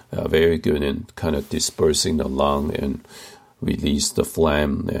very good in kind of dispersing the lung and release the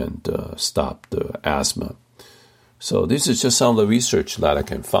phlegm and stop the asthma. So this is just some of the research that I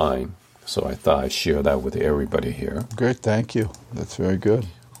can find. So I thought I'd share that with everybody here. Great, thank you. That's very good.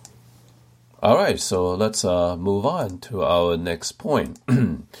 All right, so let's move on to our next point.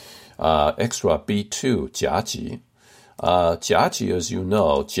 Extra B2, 夹脊. 夹脊, as you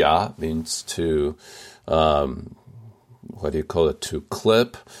know, 夹 means to, what do you call it, to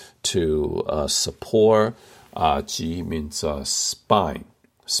clip, to support. 脊 means spine.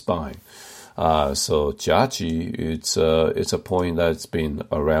 So 夹脊, it's a point that's been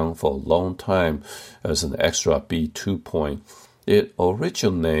around for a long time as an extra B2 point. It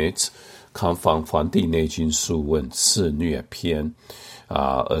originates come from 黄帝内经素问刺虐篇,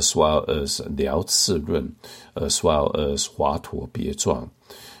 as well as 疗刺论, as well as 华佗别传.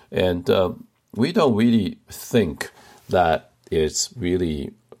 And we don't really think that it's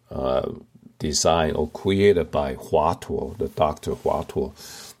really designed or created by 华佗, the Dr. 华佗,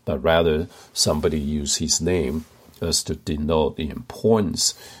 but rather somebody used his name as to denote the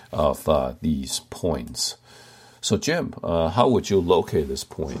importance of these points. So Jim, how would you locate this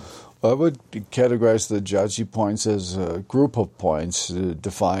point? I would categorize the Jiaji points as a group of points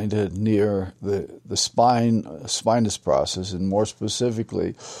defined near the spinous process, and more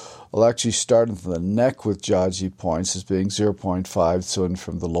specifically, I'll actually start at the neck with Jiaji points as being 0.5 Tsun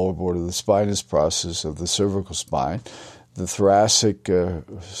from the lower border of the spinous process of the cervical spine. The thoracic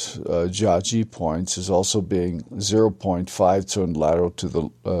Jiaji points is also being 0.5 Tsun lateral to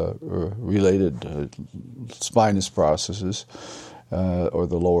the related spinous processes. Or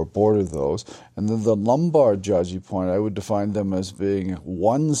the lower border of those. And then the lumbar Jiaji point, I would define them as being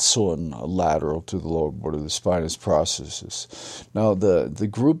 1 Tsun lateral to the lower border of the spinous processes. Now, the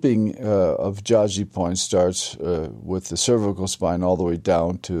grouping of Jiaji points starts with the cervical spine all the way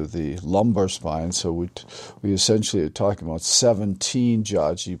down to the lumbar spine. So we essentially are talking about 17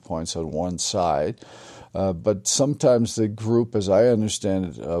 Jiaji points on one side. But sometimes the group, as I understand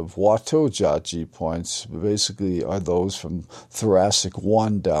it, of Wato Jiaji points basically are those from thoracic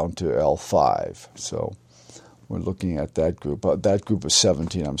 1 down to L5. So we're looking at that group. That group of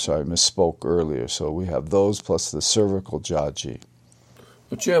 17, I misspoke earlier. So we have those plus the cervical Jiaji.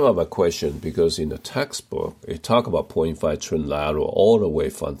 But you have a question, because in the textbook, it talks about 0.5 Tsun lateral all the way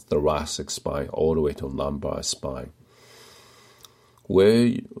from thoracic spine all the way to lumbar spine.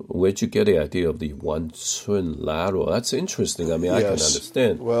 Where'd you get the idea of the 1 Tsun lateral? That's interesting. I mean, yes. I can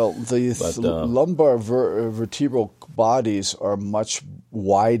understand. Well, the lumbar vertebral bodies are much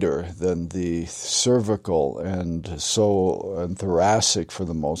wider than the cervical and thoracic for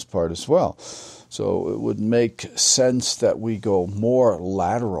the most part as well. So it would make sense that we go more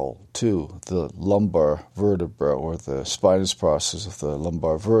lateral to the lumbar vertebra or the spinous process of the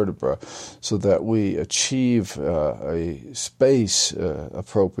lumbar vertebra so that we achieve a space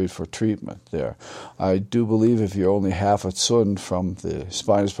appropriate for treatment there. I do believe if you're only half a Tsun from the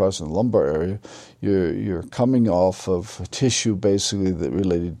spinous process in the lumbar area, you're coming off of tissue basically that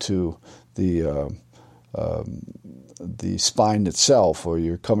related to the spine itself, or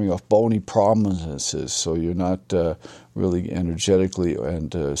you're coming off bony prominences, so you're not really energetically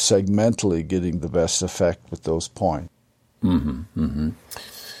and segmentally getting the best effect with those points.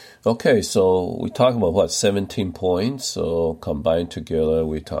 Okay, so we talk about 17 points, so combined together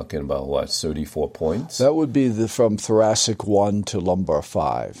we're talking about 34 points? That would be from thoracic 1 to lumbar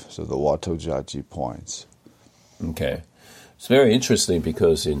 5, so the Wato Jiaji points. Okay. It's very interesting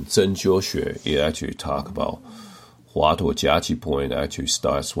because in 针灸学, it actually talk about Huatuo Jiaji point actually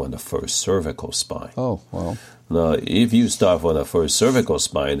starts on the first cervical spine. Oh, well. Now, if you start from the first cervical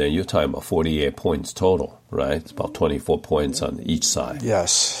spine, then you're talking about 48 points total, right? It's about 24 points on each side.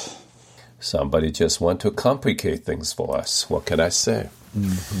 Yes. Somebody just want to complicate things for us. What can I say?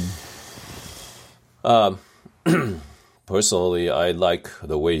 Personally, I like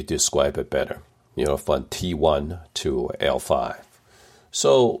the way you describe it better, from T1 to L5.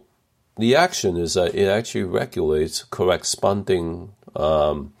 So the action is that it actually regulates corresponding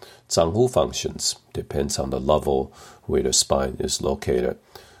Zhanghu functions, depends on the level where the spine is located.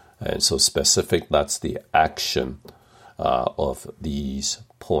 And so specific, that's the action of these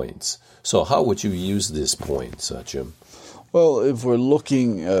points. So how would you use these points, Jim? Well, if we're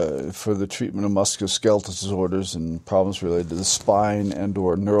looking for the treatment of musculoskeletal disorders and problems related to the spine and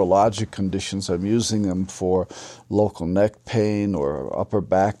or neurologic conditions, I'm using them for local neck pain or upper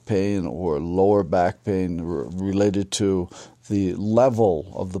back pain or lower back pain related to the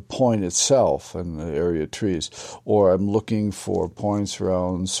level of the point itself and the area of trees. Or I'm looking for points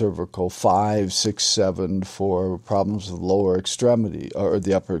around cervical 5, 6, 7 for problems with lower extremity or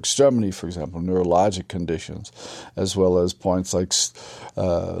the upper extremity, for example, neurologic conditions, as well as points like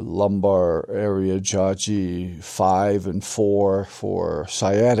lumbar area, Jiaji 5 and 4 for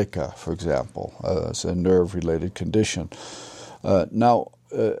sciatica, for example, as a nerve-related condition. Now,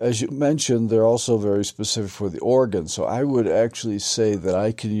 as you mentioned, they're also very specific for the organs. So I would actually say that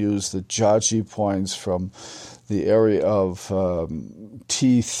I can use the Jiaji points from the area of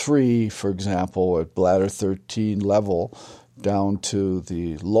T3, for example, at bladder 13 level, down to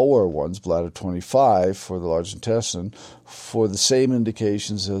the lower ones, bladder 25 for the large intestine, for the same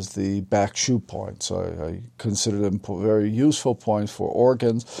indications as the back shu points. So I consider them very useful points for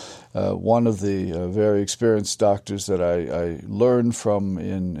organs. One of the very experienced doctors that I learned from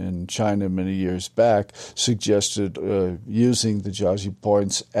in China many years back suggested using the Jiaji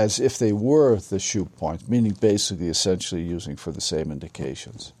points as if they were the shu points, meaning basically essentially using for the same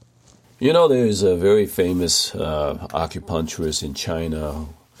indications. There is a very famous acupuncturist in China,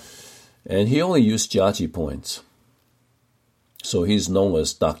 and he only used Jiaji points. So he's known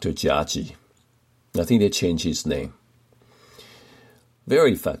as Dr. Jiaji. I think they changed his name.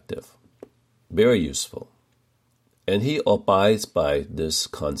 Very effective, very useful. And he abides by this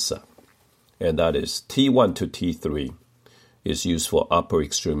concept, and that is T1 to T3 is used for upper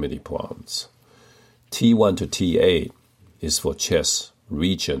extremity problems. T1 to T8 is for chest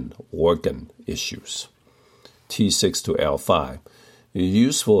region organ issues. T6 to L5 is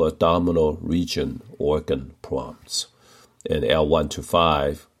used for abdominal region organ problems. And L1 to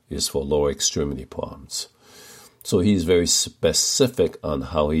 5 is for lower extremity problems. So he's very specific on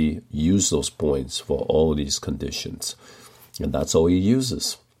how he uses those points for all these conditions. And that's all he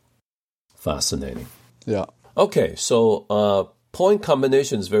uses. Fascinating. Yeah. Okay, so point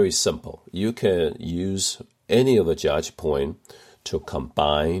combination is very simple. You can use any of the Jiaji point to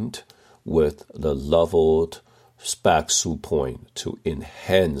combine with the leveled back shu point to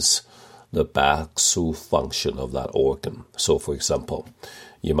enhance the back shu function of that organ. So, for example,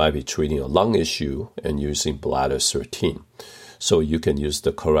 you might be treating a lung issue and using bladder 13. So you can use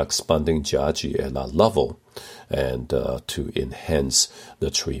the corresponding Jiaji at that level and to enhance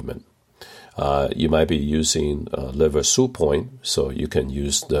the treatment. You might be using liver shu point, so you can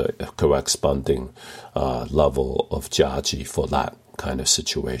use the corresponding level of Jiaji for that kind of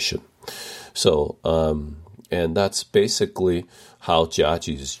situation. So, and that's basically how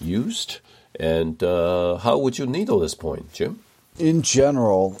Jiaji is used. And how would you needle this point, Jim? In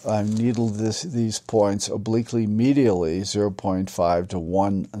general, I needle these points obliquely medially, 0.5 to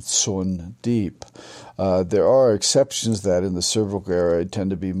 1 sun deep. There are exceptions that in the cervical area tend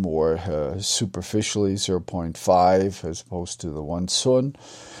to be more superficially, 0.5 as opposed to the 1 sun.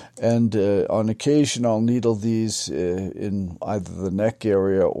 And on occasion, I'll needle these in either the neck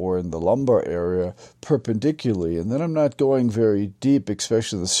area or in the lumbar area perpendicularly. And then I'm not going very deep,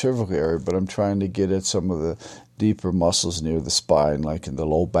 especially the cervical area, but I'm trying to get at some of the deeper muscles near the spine, like in the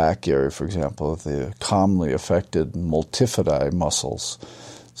low back area, for example, the commonly affected multifidi muscles.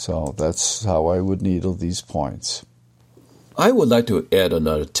 So that's how I would needle these points. I would like to add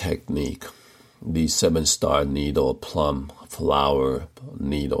another technique, the 7-star needle plum flower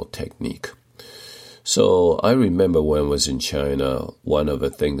needle technique. So I remember when I was in China, one of the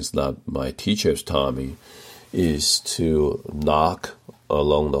things that my teachers taught me is to knock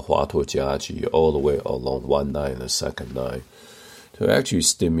along the Huatuo Jiaji all the way along one line and the second line to actually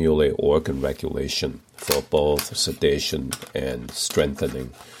stimulate organ regulation for both sedation and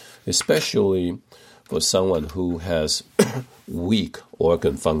strengthening, especially for someone who has weak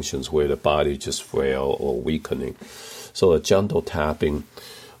organ functions where the body just frail or weakening. So a gentle tapping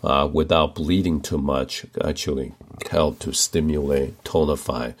without bleeding too much actually help to stimulate,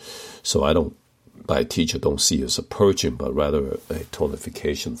 tonify. So I teach, I don't see it as a purging, but rather a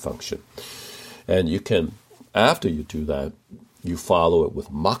tonification function. And you can, after you do that, you follow it with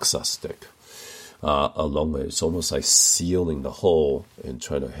moxa stick along it. It's almost like sealing the hole and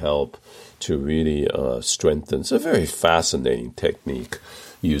trying to help to really strengthen. It's a very fascinating technique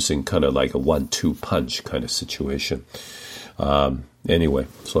using kind of like a 1-2 punch kind of situation. Anyway,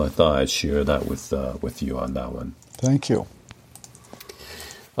 so I thought I'd share that with you on that one. Thank you.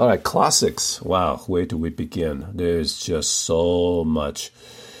 All right, classics. Wow, where do we begin? There's just so much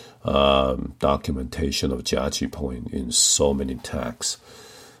documentation of jiaji point in so many texts.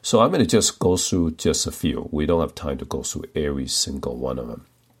 So I'm going to just go through just a few. We don't have time to go through every single one of them.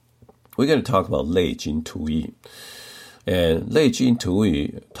 We're going to talk about Lei Jin Tu Yi. And Lei Jin Tu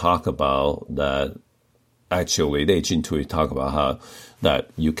Yi talk about that. Actually, Lei Jin Tu Yi talk about how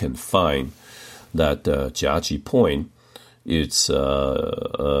that you can find that jiaji point. It's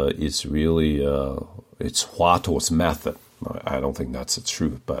really it's Huato's method. I don't think that's the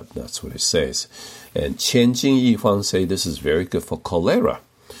truth, but that's what it says. And Qianjin Yifang say this is very good for cholera.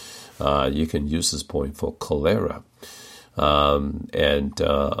 You can use this point for cholera. And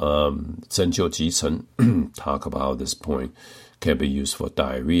Zhenjiu Jichen talk about this point can be used for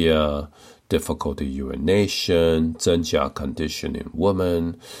diarrhea, difficulty urination, Zhenjia condition in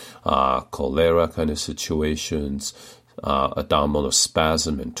women, cholera kind of situations, abdominal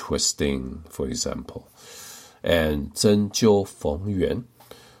spasm and twisting, for example. And Zhenjiu Fengyuan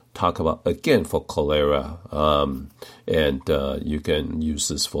talk about, again, for cholera, and you can use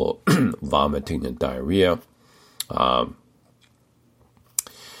this for vomiting and diarrhea.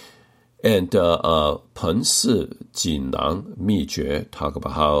 And Pen Si Jinnang Mijue talk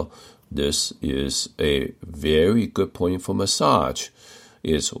about how this is a very good point for massage.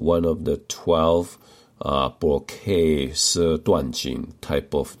 It's one of the 12 Bouquet Se Duanjing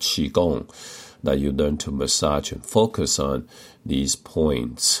type of Qigong that you learn to massage and focus on these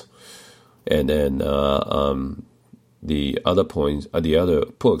points. And then the other points, the other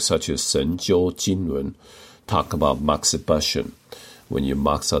books such as Shenjiu Jinrun talk about moxibustion. When you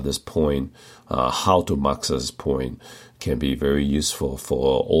moxa this point, how to moxa this point can be very useful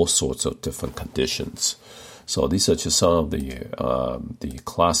for all sorts of different conditions. So these are just some of the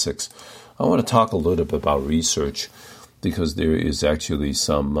classics. I want to talk a little bit about research because there is actually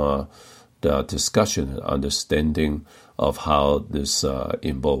some discussion and understanding of how this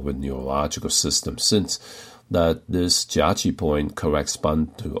involved with neurological system, since that this jiaji point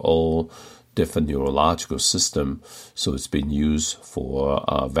corresponds to all different neurological system. So it's been used for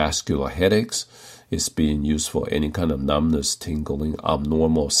vascular headaches. It's being used for any kind of numbness, tingling,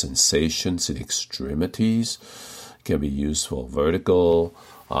 abnormal sensations in extremities. It can be used for vertigo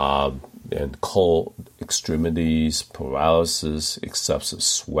and cold extremities, paralysis, excessive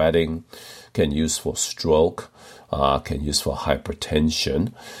sweating. Can use for stroke. Can use for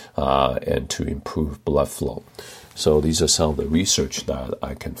hypertension and to improve blood flow. So these are some of the research that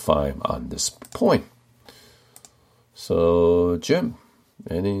I can find on this point. So, Jim,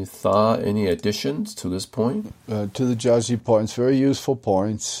 any thought, any additions to this point? To the jiaji points, very useful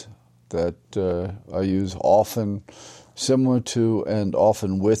points that are used often, similar to and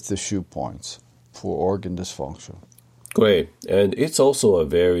often with the shu points for organ dysfunction. Great. And it's also a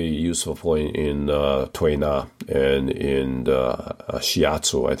very useful point in Tuina and in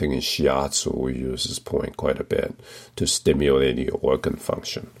shiatsu. I think in shiatsu we use this point quite a bit to stimulate the organ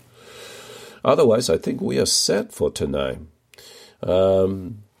function. Otherwise, I think we are set for tonight.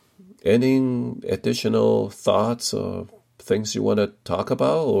 Any additional thoughts or things you want to talk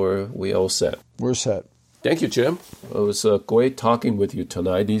about, or are we all set? We're set. Thank you, Jim. It was great talking with you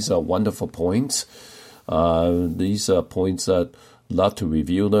tonight. These are wonderful points. These are points that love to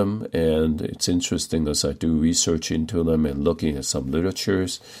review them, and it's interesting as I do research into them and looking at some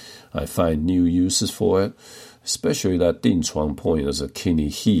literatures. I find new uses for it, especially that Din Chuang point as a kidney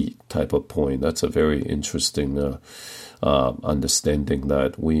heat type of point. That's a very interesting understanding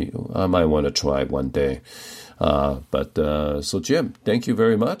that I might want to try one day. So Jim, thank you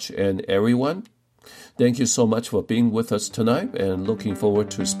very much, and everyone, thank you so much for being with us tonight, and looking forward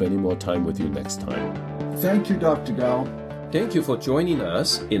to spending more time with you next time. Thank you, Dr. Gao. Thank you for joining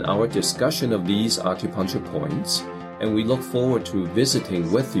us in our discussion of these acupuncture points, and we look forward to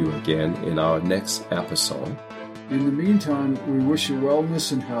visiting with you again in our next episode. In the meantime, we wish you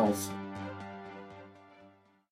wellness and health.